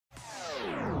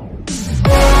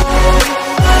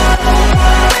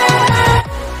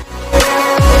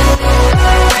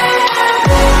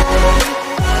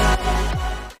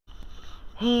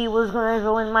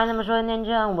everyone, my name is Roy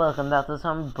Ninja and welcome back to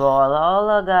some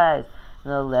BrawlHalla, guys.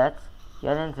 Now let's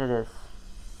get into this.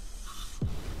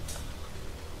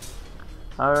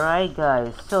 Alright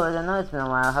guys, so I know it's been a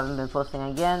while, I haven't been posting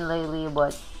again lately,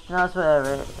 but no, it's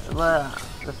whatever. But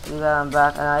let's see that I'm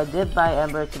back, and I did buy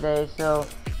Ember today, so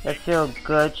let's feel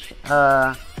good.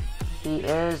 He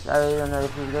is, I really don't know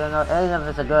if he's good or not. I don't know if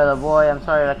it's a girl or boy, I'm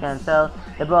sorry if I can't tell.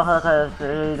 The BrawlHalla colors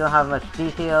really don't have much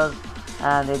details,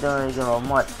 and they don't really give out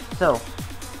much. So,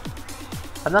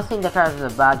 I'm not saying the characters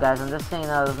are bad, guys. I'm just saying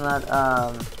that it's not,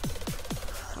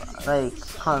 like,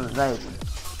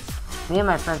 me and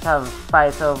my friends have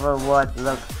fights over what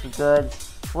looks good,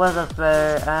 what looks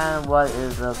better, and what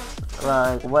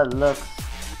looks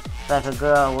like a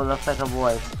girl, what looks like a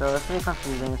boy. So it's really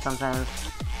confusing sometimes.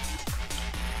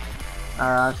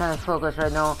 I'm trying to focus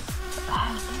right now.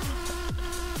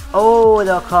 Oh,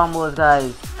 the combos,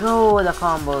 guys. Go, the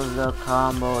combos,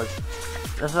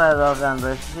 That's why I love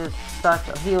Ember.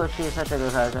 He or she is such a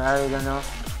good character. I really don't know.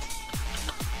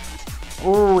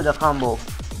 Ooh, the combo.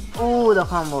 Ooh, the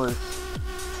combos.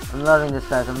 I'm loving this,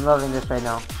 guys. I'm loving this right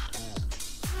now.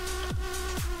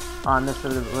 Oh, I missed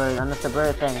the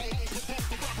bird thing.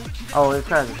 Oh, this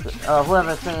card is good.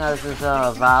 Whoever's saying this is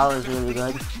Val is really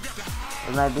good.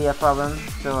 It might be a problem,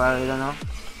 so I really don't know.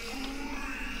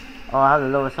 Oh, I have the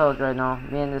lowest health right now.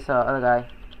 Me and this other guy.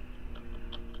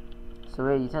 So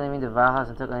wait, you telling me the Val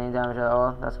hasn't took any damage at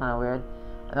all? That's kind of weird.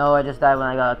 No, I just died when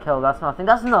I got killed. That's nothing.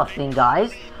 That's nothing,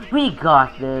 guys. We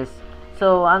got this.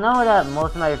 So I know that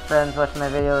most of my friends watch my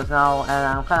videos now, and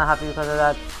I'm kind of happy because of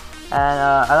that. And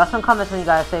I got some comments from you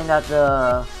guys saying that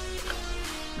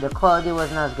the quality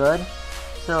wasn't as good.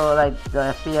 So like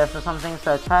the FPS or something.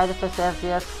 So I tried to fix the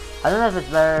FPS. I don't know if it's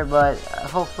better, but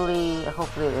hopefully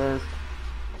it is.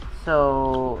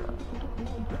 So,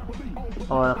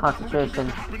 the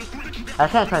concentration. I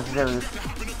can't concentrate with this.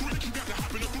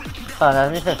 Oh,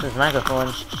 let me fix this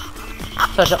microphone.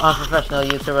 Such an unprofessional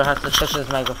YouTuber has to fix his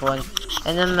microphone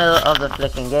in the middle of the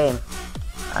flicking game.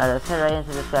 Alright, let's head right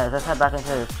into this, guys. Let's head back into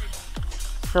this.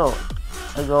 So,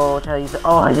 I go try to use it.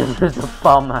 Oh, I just used the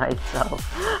bomb myself.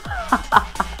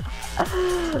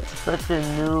 Such a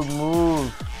noob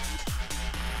move.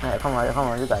 Alright, come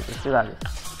on, you got this.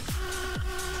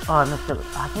 Oh, I missed it.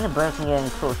 I think the bird can get in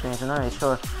close range. I'm not really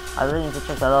sure. I really need to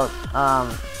check that out.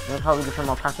 Maybe probably do some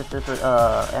more practices with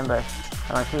Ember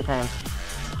on my free time.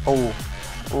 Oh,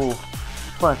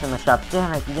 fall into my trap.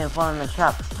 Damn it, you didn't fall in my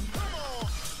trap.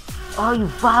 Oh, you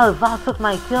Val took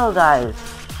my kill, guys.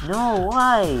 No,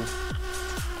 why?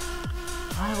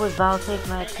 Why would Val take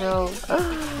my kill?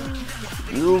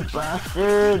 You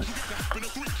bastard!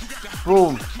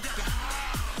 Boom.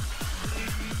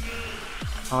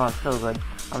 Oh, I'm so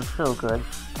good.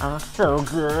 I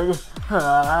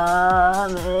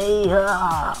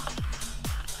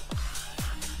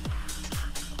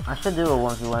should do a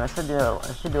 1v1. I should do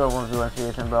a 1v1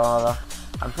 series in BrawlHalla.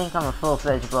 I think I'm a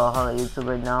full-fledged BrawlHalla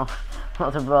YouTuber now.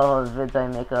 Most of BrawlHalla vids I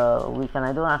make a week, and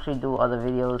I don't actually do other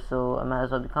videos, so I might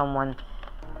as well become one.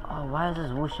 Oh, why is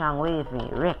this Wushang waving me?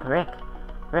 Rick from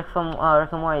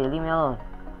Rick and Morty, leave me alone.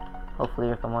 Hopefully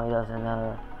Rick and Morty doesn't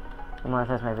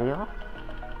monetize my video.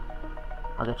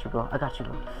 I got you, bro.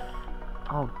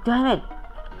 Oh, damn it!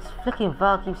 This flicking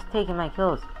Val keeps taking my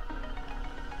kills.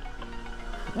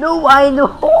 No, I know.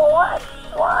 What?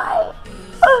 Why?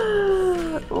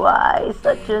 Why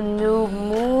such a noob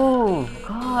move?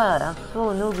 God, I'm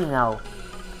so newbie now.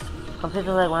 Compared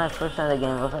to like when I first started the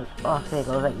game, I was like, oh, sick. I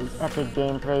was like these epic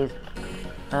gameplays.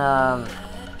 I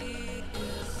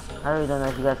really don't know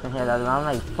if you guys can hear that. I'm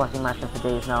like fucking matching for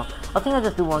days now. I think I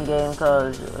just do one game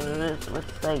because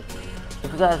it's like.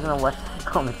 If you guys want to watch the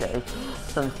commentary,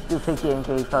 some stupid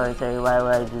gameplay commentary, why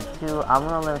would I do two? I'm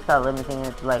gonna start limiting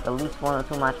it to like at least 1 or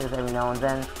 2 matches every now and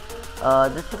then.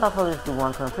 This week I'll probably just do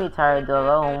one because I'm pretty tired, do a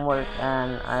lot of homework,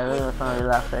 and I really just want to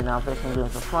relax right now, play some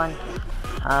games for fun.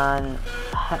 And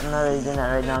I'm not really doing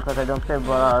that right now because I don't play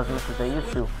BrawlHalla as much as I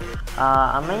used to.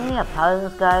 I'm mainly a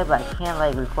Paladins guy, but I can't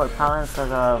like record Paladins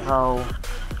because of how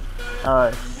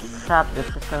crap the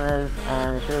system is,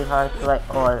 and it's really hard to like,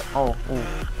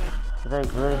 it's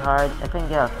like really hard. I think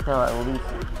yeah, kill at least.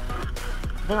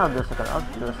 I think I'll do a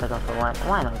second. For why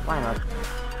not?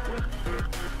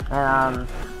 And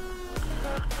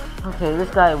okay,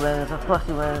 this guy wins. Of course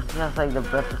he wins. He has like the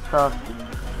best of stuff.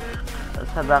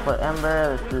 Let's head back with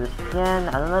Ember. Let's do this again.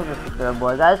 I don't know if this is a girl or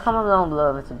boy. Guys, comment down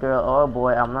below if it's a girl or a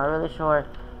boy. I'm not really sure.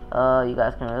 You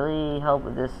guys can really help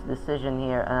with this decision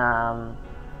here.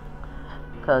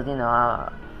 Cause you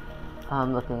know.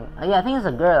 I'm looking. Yeah, I think it's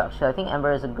a girl actually. I think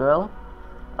Ember is a girl.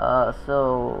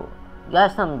 So you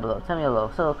guys tell me below.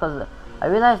 So, cause I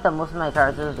realized that most of my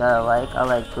characters that I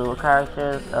like dual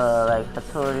characters, like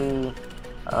Hattori,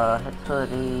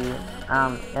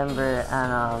 Ember,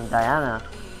 and Diana,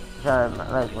 which are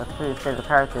like my three favorite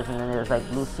characters. And then there's like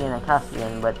Lucian and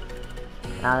Caspian, but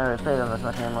I don't really play them as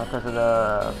much anymore because of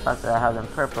the fact that I have them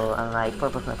purple, and like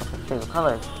purple's my favorite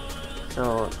color.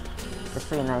 So it's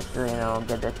pretty nice to, you know,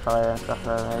 get that color and stuff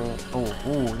already.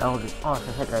 Ooh, that was an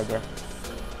awesome hit right there.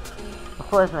 Of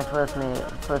course, my first main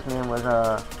was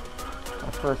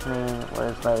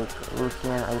like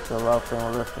Lucian. I used to love playing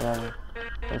with Lucian.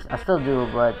 I still do,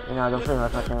 but you know, I don't play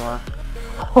much anymore.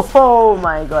 Oh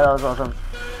my god, that was awesome!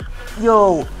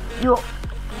 Yo!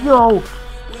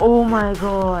 Oh my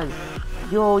god!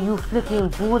 Yo, you flicking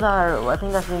Buddha! I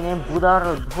think that's your name, Buddha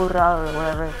or Buddha or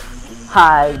whatever.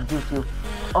 Hi, YouTube.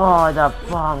 Oh, that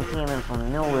bomb came in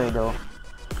from nowhere though.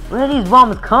 Where are these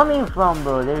bombs coming from,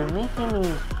 bro? They're making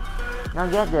me not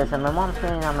get this. And my mom's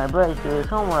screaming at my brother to do his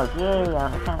homework. Yay,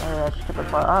 I can't air that stupid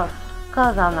part off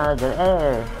because I'm not a good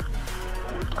editor.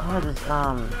 God, this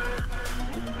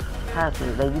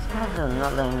characters, like these characters are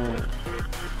not letting me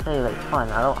play like fun.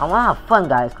 I want to have fun,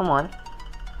 guys. Come on,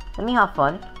 let me have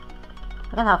fun.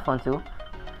 I can have fun too.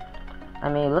 I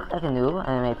may look like a noob and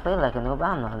I may play like a noob, but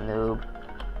I'm not a noob.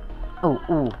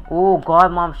 Oh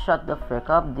god, mom, shut the frick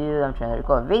up, dude. I'm trying to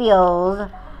record videos.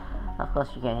 Of course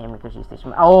she can't hear me because she's teaching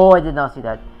me. Oh, I did not see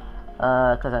that.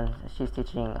 Because she's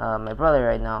teaching my brother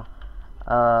right now.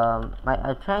 I'm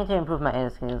trying to improve my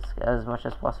edit skills as much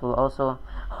as possible. Also,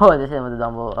 oh, this hit with the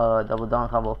double down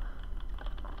combo.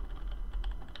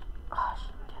 Oh,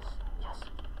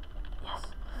 yes.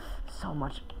 So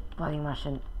much body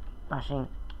mashing.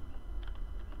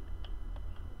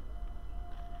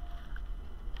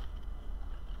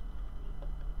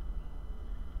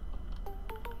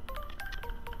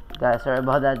 Guys, sorry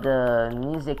about that. The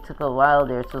music took a while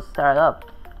there to start up.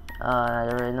 I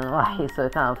don't really know why, so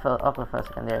it kind of felt awkward for a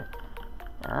second there.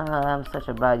 I'm such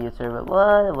a bad YouTuber,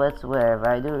 but whatever.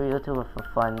 I do YouTube for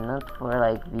fun, not for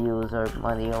like views or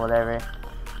money or whatever.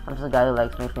 I'm just a guy who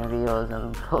likes making videos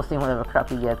and posting whatever crap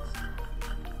he gets.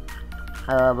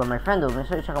 But my friend though, make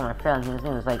sure you check out my friend. His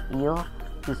name is like Eel.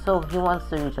 He wants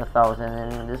to reach 1,000,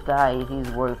 and this guy, he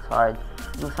works hard.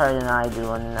 He works harder than I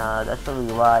do, and that's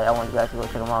probably why I want you guys to go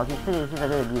check him out. He's a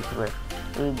good YouTuber.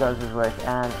 He does his work,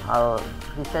 and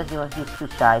he says he's too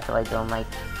shy to like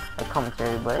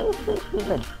commentary, but it's pretty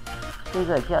good. Pretty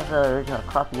good. He has the original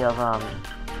copy of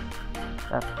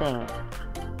that thing.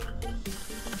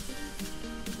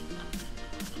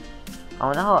 I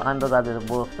wonder how Amber got this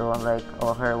wolf though, unlike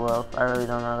her wolf. I really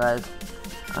don't know, guys.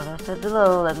 As I said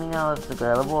below, let me know if it's a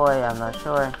girl or boy. I'm not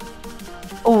sure.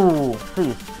 Oh,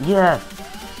 please, yes.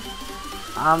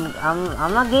 I'm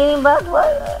not gaining back,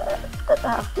 but it's good to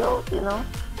have kills, you know.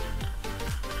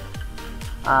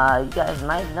 You guys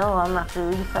might know I'm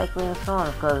actually recycling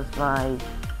songs because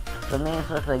the main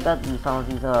source I got these songs,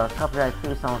 these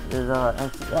copyright-free songs, is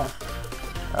NCS.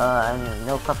 I mean,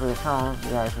 no copyright songs.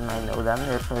 You guys might know them.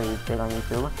 They're pretty big on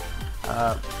YouTube.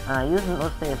 And I use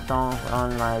most of their songs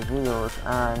on my videos,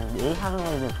 and they haven't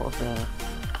really been posting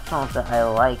songs that I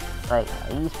like. Like,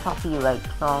 I use poppy like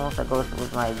songs that goes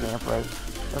with my gameplay.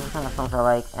 Those are the kind of songs I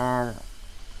like, and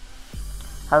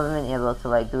haven't been able to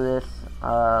like do this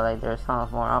like their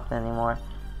songs more often anymore,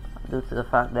 due to the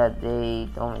fact that they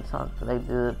don't make songs. Like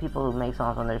the people who make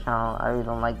songs on their channel, I really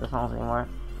don't like the songs anymore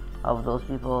of those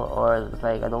people, or it's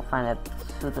like I don't find it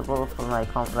suitable for my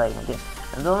okay.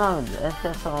 And don't wrong,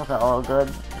 their songs are all good.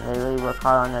 They really work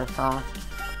hard on their songs.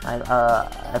 I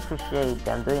appreciate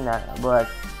them doing that, but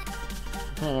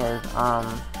the thing is,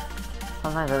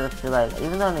 sometimes I just feel like,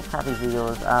 even though I make crappy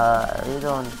videos, I really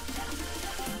don't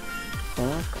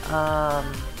think,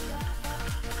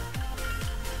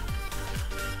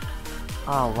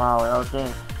 oh wow,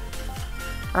 okay.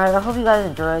 Alright, I hope you guys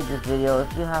enjoyed this video.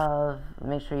 If you have,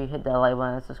 make sure you hit that like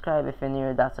button and subscribe if you're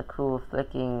new. That's a cool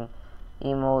flicking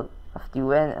emote after you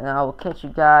win, and I will catch you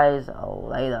guys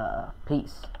later.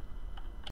 Peace.